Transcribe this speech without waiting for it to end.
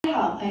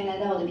欢迎来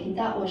到我的频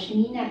道，我是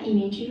MINA，一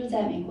名居住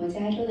在美国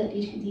加州的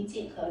地产经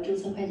纪和注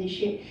册会计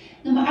师。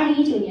那么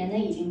2019年呢，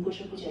已经不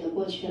知不觉的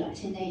过去了，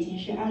现在已经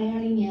是2020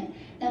年。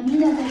那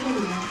MINA在这里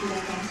呢，祝大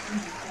家新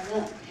年快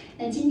乐。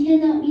那今天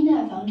呢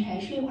，MINA房产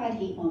税话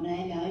题，我们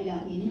来聊一聊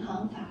银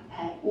行法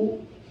拍屋。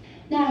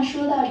那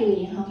说到这个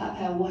银行法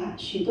拍屋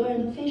许多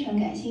人都非常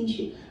感兴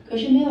趣，可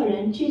是没有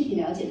人具体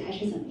了解它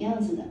是怎么样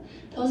子的。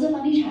投资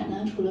房地产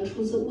呢，除了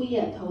出资物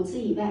业投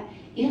资以外，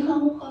银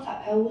行屋和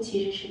法拍屋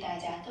其实是大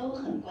家都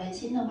很关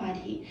心的话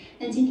题。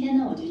那今天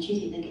呢，我就具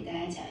体的给大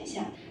家讲一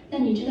下。那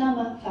你知道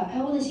吗？法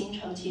拍屋的形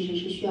成其实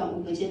是需要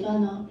5个阶段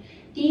呢。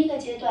第一个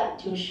阶段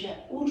就是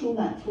屋主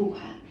满付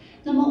款。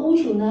那么屋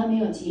主呢没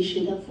有及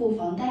时的付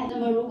房贷，那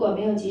么如果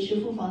没有及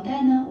时付房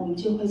贷呢，我们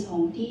就会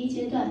从第一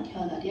阶段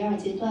跳到第二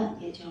阶段，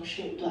也就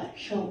是短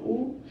售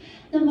屋。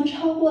那么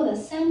超过了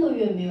3个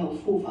月没有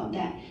付房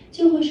贷，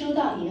就会收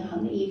到银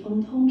行的一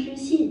封通知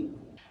信。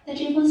那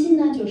这封信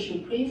呢就是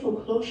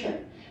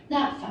Foreclosure，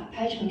 那法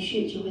拍程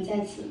序就会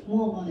在此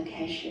默默的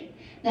开始。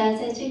那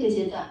在这个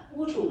阶段，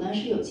屋主呢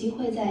是有机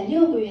会在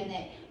6个月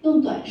内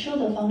用短售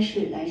的方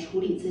式来处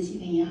理自己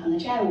跟银行的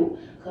债务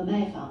和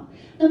卖房。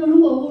那么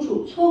如果屋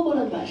主错过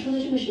了短售的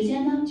这个时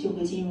间呢，就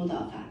会进入到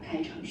法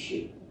拍程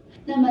序。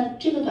那么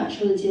这个短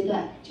售的阶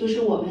段，就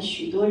是我们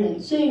许多人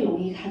最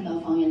容易看到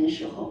房源的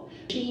时候。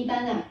是一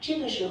般这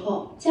个时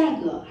候价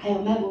格还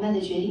有卖不卖的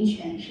决定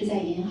权是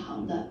在银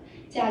行的，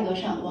价格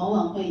上往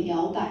往会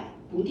摇摆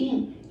不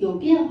定，有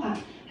变化，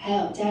还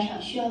有加上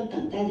需要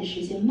等待的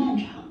时间漫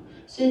长。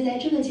所以在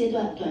这个阶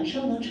段，短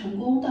售能成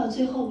功到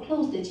最后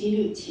close 的几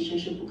率其实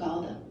是不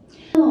高的。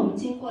那么我们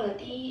经过了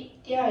第1、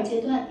第2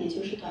阶段，也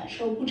就是短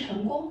售不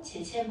成功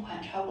且欠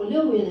款超过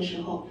6个月的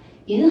时候，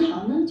银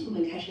行呢就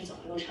会开始走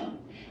流程。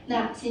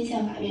那先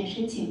向法院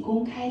申请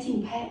公开竞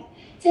拍，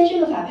在这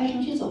个法拍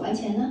程序走完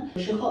前呢，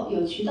有时候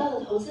有渠道的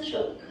投资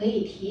者可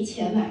以提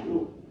前买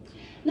入。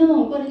那么我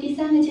们过了第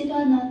3个阶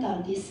段呢，到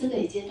了第4个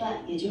阶段，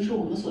也就是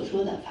我们所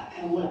说的法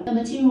拍屋了。那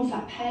么进入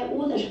法拍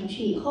屋的程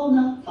序以后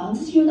呢，房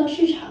子进入到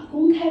市场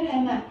公开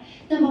拍卖。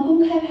那么公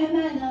开拍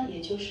卖呢，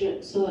也就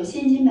是所有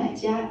现金买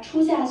家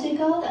出价最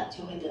高的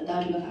就会得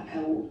到这个法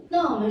拍屋。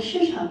那我们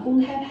市场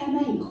公开拍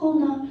卖以后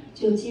呢，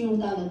就进入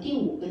到了第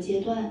5个阶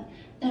段。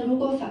那如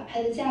果法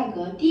拍的价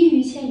格低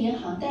于欠银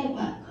行贷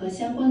款和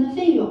相关的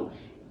费用，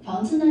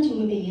房子呢就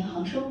会被银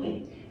行收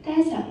回。大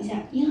家想一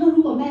下，银行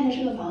如果卖的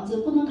这个房子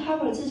不能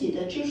cover 自己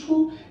的支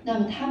出，那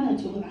么他们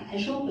就会把它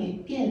收回，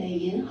变为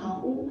银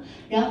行屋，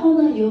然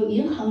后呢由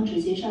银行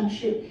直接上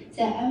市，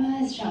在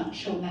MLS 上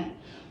售卖。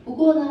不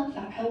过呢，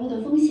法拍屋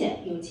的风险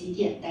有几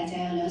点，大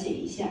家要了解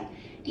一下。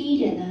第一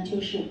点呢，就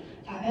是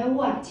法拍屋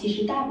其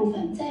实大部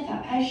分在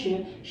法拍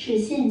时是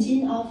现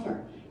金 offer。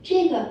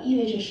这个意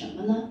味着什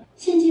么呢？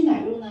现金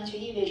买入呢，就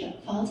意味着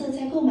房子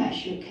在购买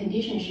时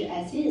condition 是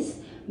as is，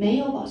 没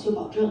有保修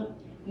保证，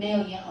没有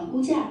银行估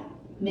价，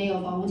没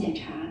有房屋检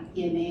查，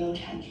也没有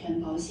产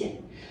权保险。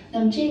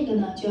那么这个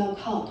呢，就要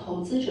靠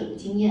投资者的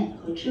经验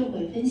和智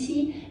慧分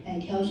析来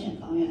挑选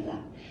房源了。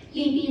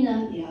利弊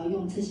呢，也要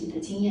用自己的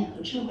经验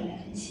和智慧来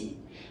分析。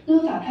那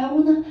么法拍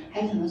屋呢，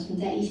还可能存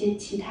在一些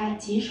其他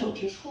棘手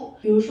之处，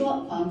比如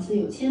说房子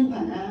有欠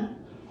款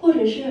或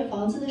者是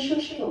房子的设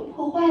施有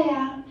破坏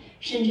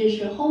甚至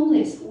是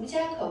homeless 无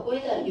家可归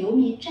的流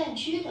民占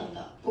居等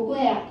等。不过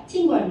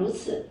尽管如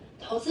此，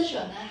投资者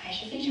呢还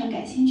是非常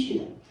感兴趣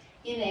的，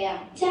因为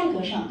价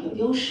格上有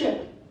优势。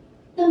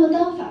那么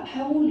当法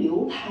拍屋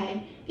流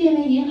拍变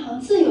为银行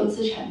自有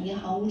资产银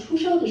行屋出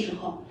售的时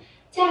候，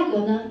价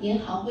格呢，银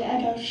行会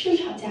按照市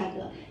场价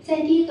格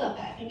再低个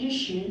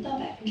10%到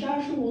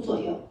25%左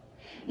右。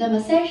那么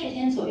30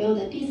天左右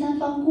的第三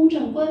方公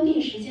证关闭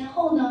时间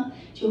后呢，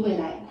就会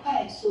来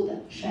快速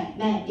的甩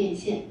卖变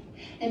现。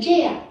那这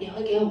样也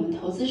会给我们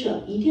投资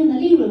者一定的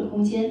利润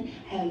空间，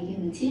还有一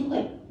定的机会。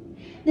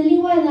那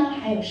另外呢，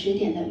还有10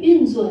点的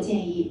运作建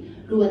议，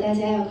如果大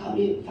家要考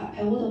虑法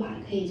拍屋的话，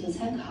可以做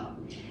参考。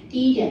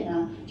第一点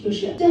呢，就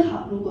是最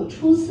好如果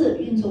初次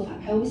运作法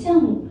拍屋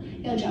项目，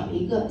要找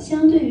一个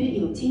相对于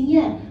有经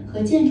验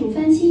和建筑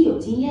翻新有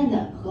经验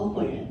的合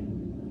伙人。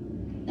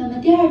那么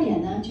第2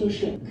点呢，就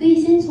是可以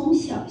先从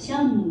小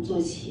项目做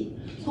起，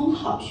从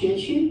好学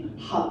区、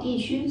好地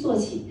区做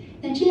起，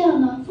那这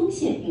样呢，风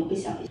险也会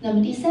小一些。那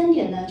么第3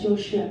点呢，就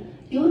是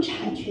有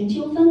产权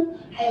纠纷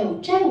还有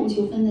债务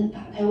纠纷的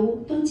法拍屋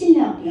都尽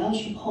量不要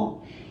去碰，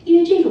因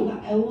为这种法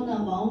拍屋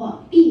呢，往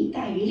往弊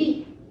大于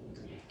利。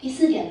第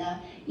4点呢，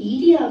一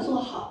定要做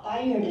好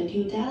buyer 的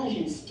due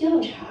diligence 调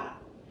查，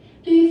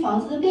对于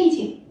房子的背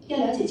景要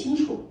了解清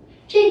楚。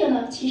这个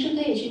呢，其实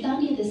可以去当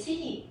地的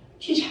city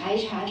去查一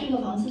查这个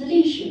房子的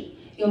历史，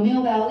有没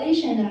有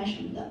violation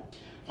什么的。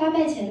发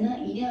拍前呢，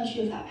一定要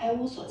去法拍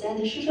屋所在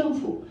的市政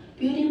府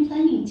building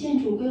planning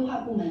建筑规划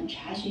部门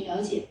查询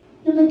了解。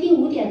那么第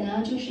5点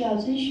呢，就是要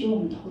遵循我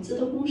们投资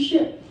的公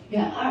式，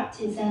远2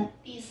近3，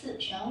避4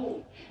选5。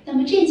那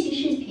么这期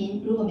视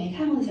频如果没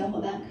看过的小伙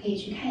伴可以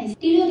去看一下。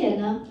第6点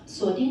呢，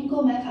锁定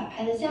购买法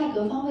拍的价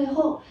格方位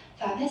后，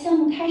法拍项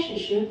目开始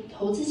时，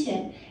投资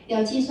前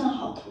要计算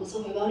好投资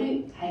回报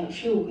率，还有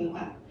税务规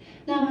划。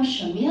那么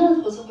什么样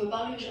的投资回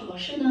报率是合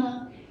适的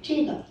呢？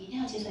这个一定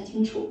要计算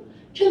清楚。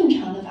正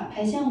常的法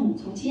拍项目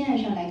从经验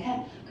上来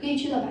看，可以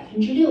去到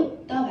6%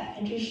到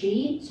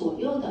11%左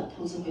右的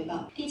投资回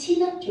报。第7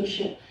呢，就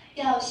是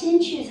要先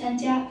去参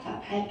加法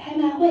拍拍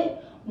卖会，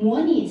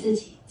模拟自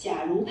己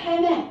假如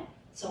拍卖，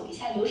走一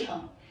下流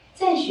程，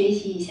再学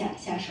习一下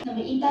下手。那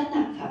么一般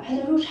呢，法拍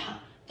的入场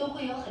都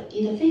会有很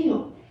低的费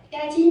用，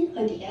押金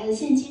和抵押的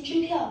现金支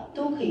票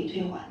都可以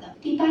退还的。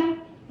第8，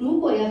如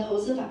果要投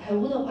资法拍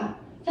屋的话，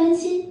翻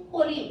新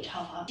获利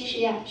炒房，其实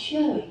呀需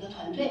要有一个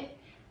团队，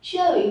需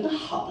要有一个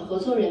好的合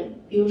作人，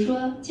比如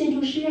说建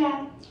筑师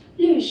啊、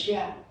律师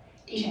啊、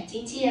地产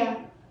经纪啊、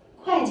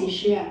会计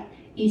师啊，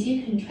以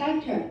及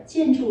contractor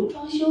建筑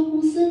装修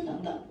公司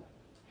等等。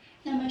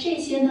那么这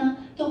些呢，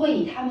都会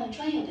以他们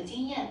专有的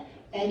经验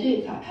来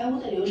对法拍屋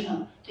的流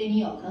程对你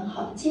有很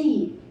好的建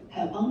议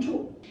还有帮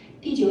助。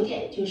第9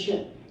点就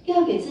是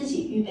要给自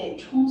己预备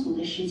充足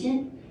的时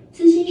间，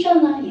资金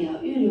上呢也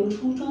要预留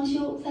出装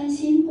修翻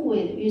新部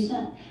位的预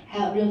算，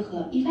还有任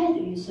何意外的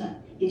预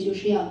算，也就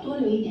是要多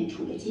留一点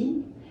储备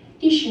金。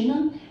第10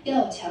呢，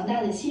要有强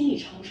大的心理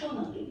承受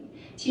能力。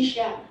其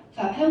实啊，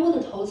法拍屋的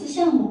投资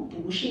项目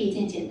不是一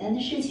件简单的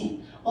事情，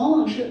往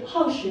往是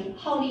耗时、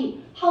耗力、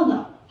耗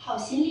脑、耗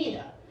心力的，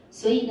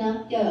所以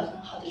呢，要有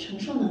很好的承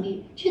受能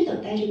力去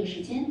等待这个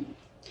时间。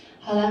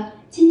好了，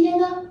今天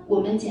呢，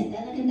我们简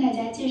单的跟大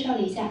家介绍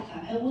了一下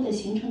法拍屋的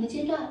形成的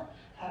阶段、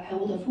法拍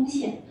屋的风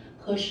险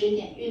和10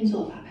点运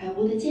作法拍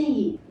屋的建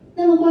议。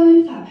那么关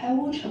于法拍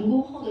屋成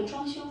功后的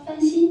装修翻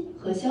新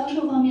和销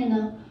售方面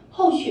呢，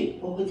后续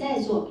我会再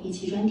做一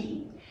期专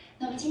题。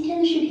那么今天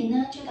的视频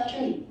呢就到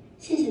这里，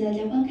谢谢大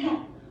家观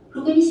看。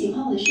如果你喜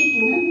欢我的视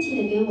频呢，记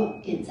得给我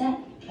点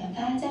赞、转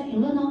发加评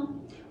论哦。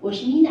我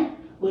是 Mina，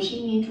 我是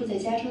一名住在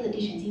加州的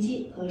地产经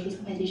纪和注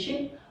册会计师。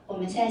我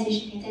们下一期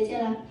视频再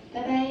见啦，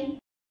拜拜。